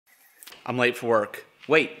I'm late for work.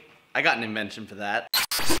 Wait, I got an invention for that.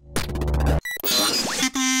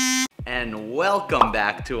 And welcome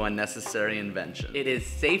back to Unnecessary Invention. It is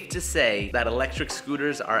safe to say that electric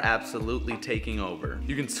scooters are absolutely taking over.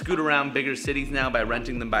 You can scoot around bigger cities now by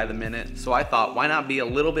renting them by the minute, so I thought, why not be a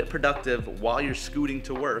little bit productive while you're scooting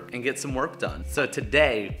to work and get some work done? So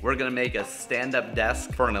today, we're gonna make a stand-up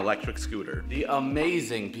desk for an electric scooter. The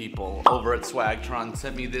amazing people over at Swagtron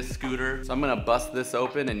sent me this scooter, so I'm gonna bust this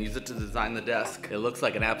open and use it to design the desk. It looks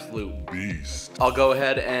like an absolute beast. I'll go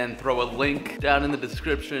ahead and throw a link down in the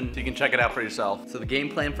description so you can check it out for yourself. So the game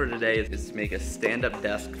plan for today is to make a stand-up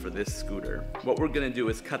desk for this scooter. What we're gonna do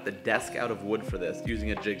is cut the desk out of wood for this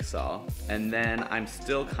using a jigsaw. And then I'm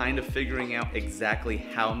still kind of figuring out exactly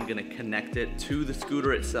how I'm gonna connect it to the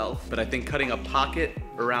scooter itself. But I think cutting a pocket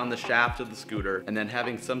around the shaft of the scooter and then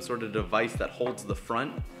having some sort of device that holds the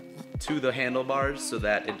front to the handlebars so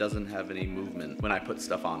that it doesn't have any movement when I put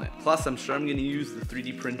stuff on it. Plus, I'm sure I'm gonna use the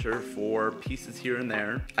 3D printer for pieces here and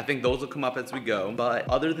there. I think those will come up as we go. But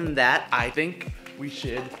other than that, I think we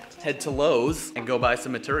should head to Lowe's and go buy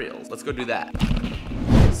some materials. Let's go do that.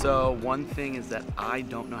 So one thing is that I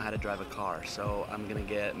don't know how to drive a car, so I'm gonna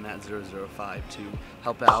get Matt005 to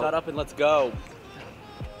help out. Shut up and let's go.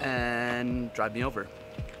 And drive me over.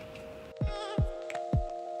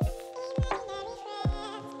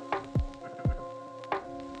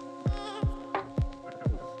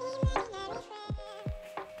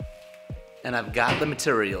 And I've got the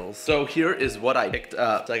materials. So here is what I picked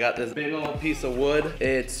up. So I got this big old piece of wood.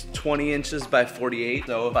 It's 20 inches by 48.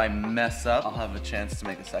 So if I mess up, I'll have a chance to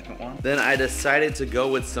make a second one. Then I decided to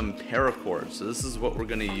go with some paracord. So this is what we're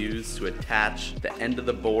gonna use to attach the end of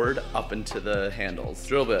the board up into the handles.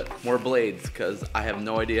 Drill bit, more blades, because I have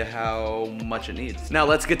no idea how much it needs. Now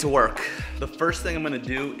let's get to work. The first thing I'm gonna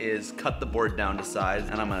do is cut the board down to size,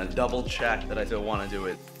 and I'm gonna double check that I still wanna do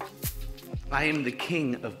it. I am the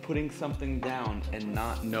king of putting something down and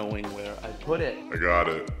not knowing where I put it. I got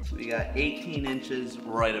it. So we got 18 inches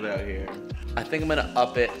right about here. I think I'm gonna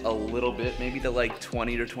up it a little bit, maybe to like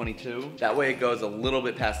 20 or 22. That way it goes a little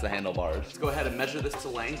bit past the handlebars. Let's go ahead and measure this to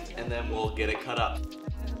length and then we'll get it cut up.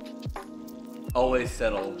 Always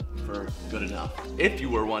settle for good enough. If you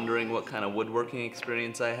were wondering what kind of woodworking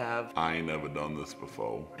experience I have, I ain't never done this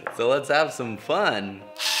before. so let's have some fun.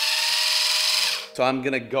 So I'm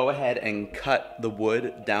gonna go ahead and cut the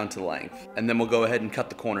wood down to length, and then we'll go ahead and cut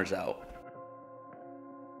the corners out.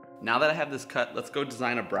 Now that I have this cut, let's go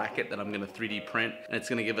design a bracket that I'm gonna 3D print, and it's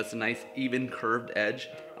gonna give us a nice even curved edge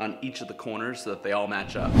on each of the corners so that they all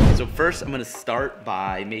match up. So first I'm gonna start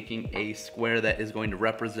by making a square that is going to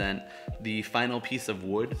represent the final piece of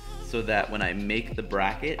wood so that when I make the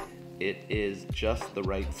bracket, it is just the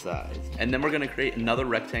right size. And then we're gonna create another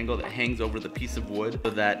rectangle that hangs over the piece of wood so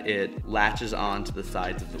that it latches on to the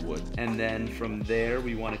sides of the wood. And then from there,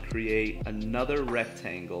 we wanna create another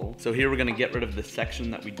rectangle. So here we're gonna get rid of the section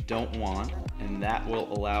that we don't want, and that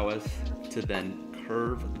will allow us to then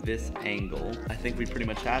curve this angle. I think we pretty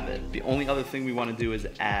much have it. The only other thing we wanna do is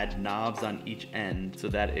add knobs on each end so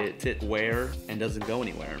that it sits where and doesn't go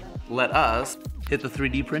anywhere. Let us hit the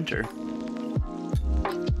 3D printer.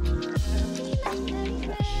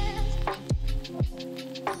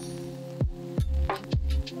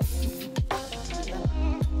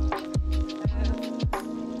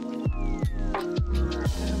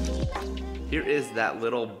 Here is that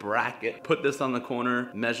little bracket. Put this on the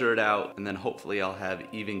corner, measure it out, and then hopefully I'll have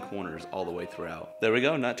even corners all the way throughout. There we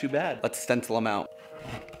go, not too bad. Let's stencil them out.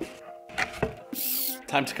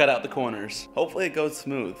 Time to cut out the corners. Hopefully it goes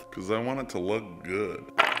smooth. Cause I want it to look good.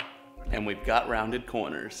 And we've got rounded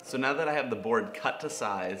corners. So now that I have the board cut to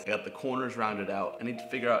size, I got the corners rounded out, I need to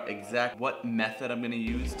figure out exactly what method I'm gonna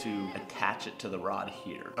use to attach it to the rod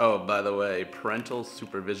here. Oh, by the way, parental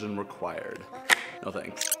supervision required. No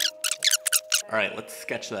thanks. All right, let's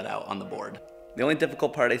sketch that out on the board. The only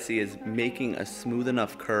difficult part I see is making a smooth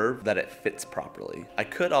enough curve that it fits properly. I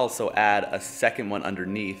could also add a second one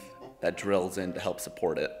underneath that drills in to help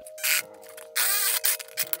support it.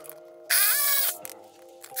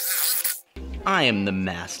 I am the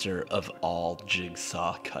master of all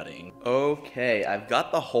jigsaw cutting. Okay, I've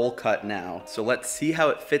got the hole cut now. So let's see how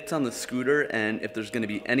it fits on the scooter and if there's gonna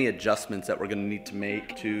be any adjustments that we're gonna need to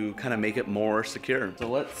make to kind of make it more secure. So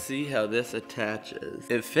let's see how this attaches.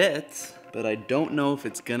 It fits, but I don't know if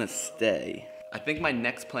it's gonna stay. I think my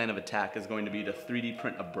next plan of attack is going to be to 3D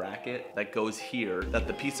print a bracket that goes here that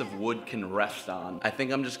the piece of wood can rest on. I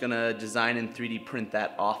think I'm just gonna design and 3D print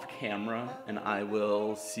that off camera, and I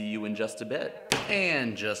will see you in just a bit.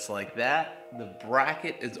 And just like that, The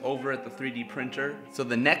bracket is over at the 3D printer. So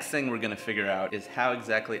the next thing we're gonna figure out is how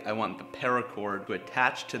exactly I want the paracord to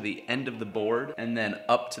attach to the end of the board and then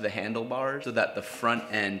up to the handlebars so that the front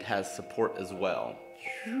end has support as well.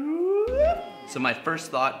 So my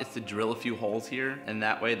first thought is to drill a few holes here, and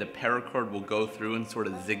that way the paracord will go through and sort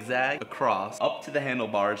of zigzag across, up to the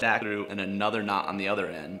handlebars, back through, and another knot on the other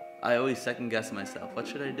end. I always second guess myself. What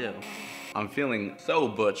should I do? I'm feeling so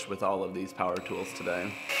butch with all of these power tools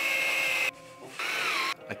today.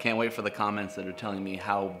 I can't wait for the comments that are telling me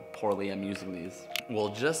how poorly I'm using these. Well,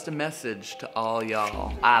 just a message to all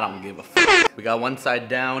y'all. I don't give a f. We got one side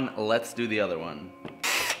down, let's do the other one.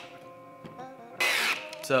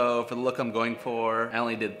 So for the look I'm going for, I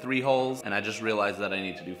only did 3 holes, and I just realized that I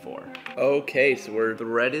need to do 4. Okay, so we're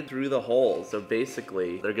threaded through the holes. So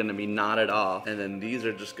basically, they're gonna be knotted off, and then these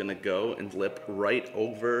are just gonna go and lip right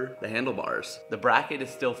over the handlebars. The bracket is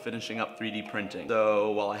still finishing up 3D printing.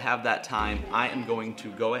 So while I have that time, I am going to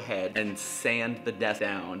go ahead and sand the desk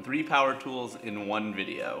down. 3 power tools in 1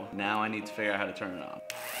 video. Now I need to figure out how to turn it on.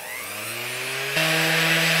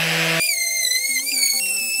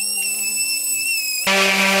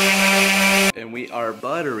 And we are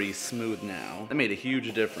buttery smooth now. That made a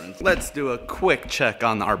huge difference. Let's do a quick check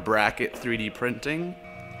on our bracket 3D printing.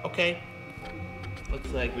 Okay, looks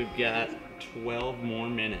like we've got 12 more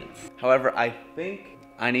minutes. However, I think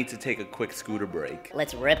I need to take a quick scooter break.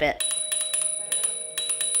 Let's rip it.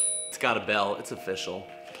 It's got a bell, it's official.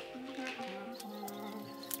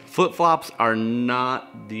 Flip-flops are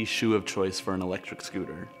not the shoe of choice for an electric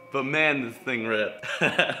scooter. But man, this thing ripped.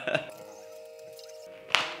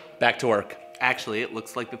 Back to work. Actually, it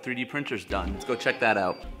looks like the 3D printer's done. Let's go check that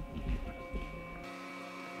out.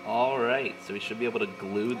 All right, so we should be able to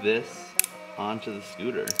glue this onto the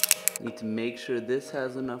scooter. Need to make sure this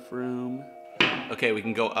has enough room. Okay, we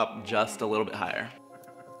can go up just a little bit higher.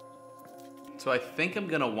 So I think I'm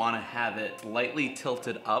gonna wanna have it slightly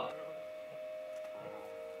tilted up.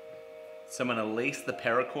 So I'm gonna lace the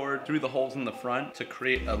paracord through the holes in the front to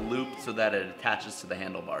create a loop so that it attaches to the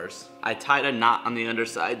handlebars. I tied a knot on the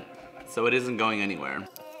underside, so it isn't going anywhere.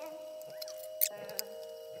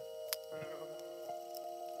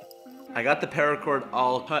 I got the paracord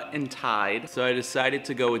all cut and tied, so I decided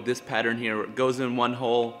to go with this pattern here where it goes in one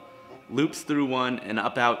hole, loops through one, and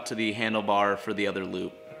up out to the handlebar for the other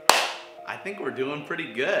loop. I think we're doing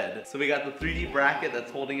pretty good. So we got the 3D bracket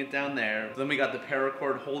that's holding it down there. Then we got the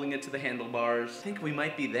paracord holding it to the handlebars. I think we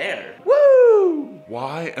might be there. Woo!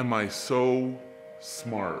 Why am I so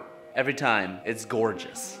smart? Every time, it's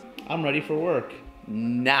gorgeous. I'm ready for work.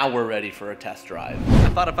 Now we're ready for a test drive. I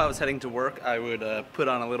thought if I was heading to work, I would put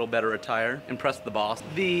on a little better attire, impress the boss.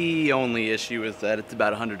 The only issue is that it's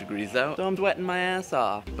about 100 degrees out, so I'm sweating my ass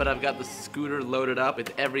off. But I've got the scooter loaded up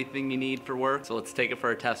with everything you need for work, so let's take it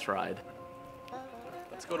for a test ride.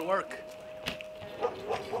 Let's go to work.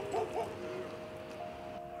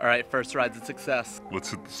 All right, first ride's a success.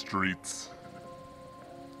 Let's hit the streets.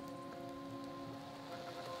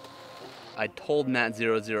 I told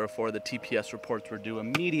Matt004 the TPS reports were due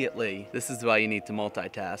immediately. This is why you need to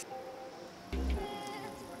multitask.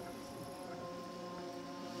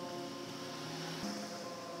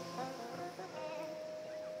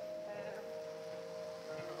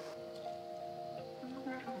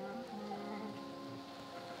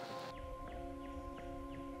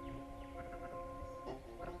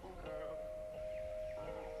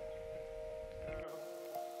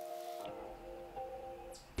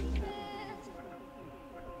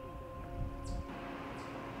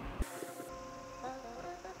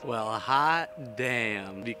 Well, hot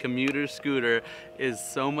damn. The commuter scooter is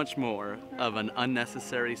so much more of an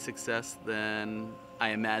unnecessary success than I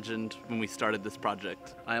imagined when we started this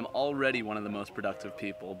project. I am already one of the most productive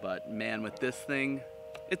people, but man, with this thing,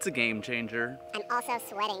 it's a game changer. I'm also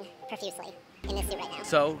sweating profusely in this suit right now.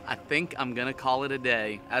 So I think I'm gonna call it a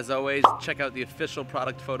day. As always, check out the official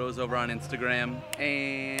product photos over on Instagram,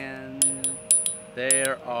 and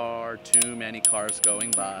there are too many cars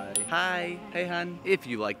going by. Hi, hey hun. If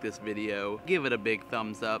you like this video, give it a big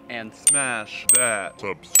thumbs up and smash That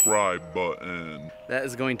subscribe button. That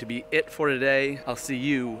is going to be it for today. I'll see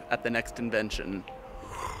you at the next invention.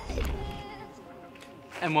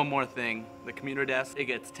 And one more thing, the commuter desk, it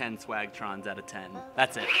gets 10 Swagtrons out of 10.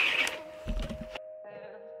 That's it.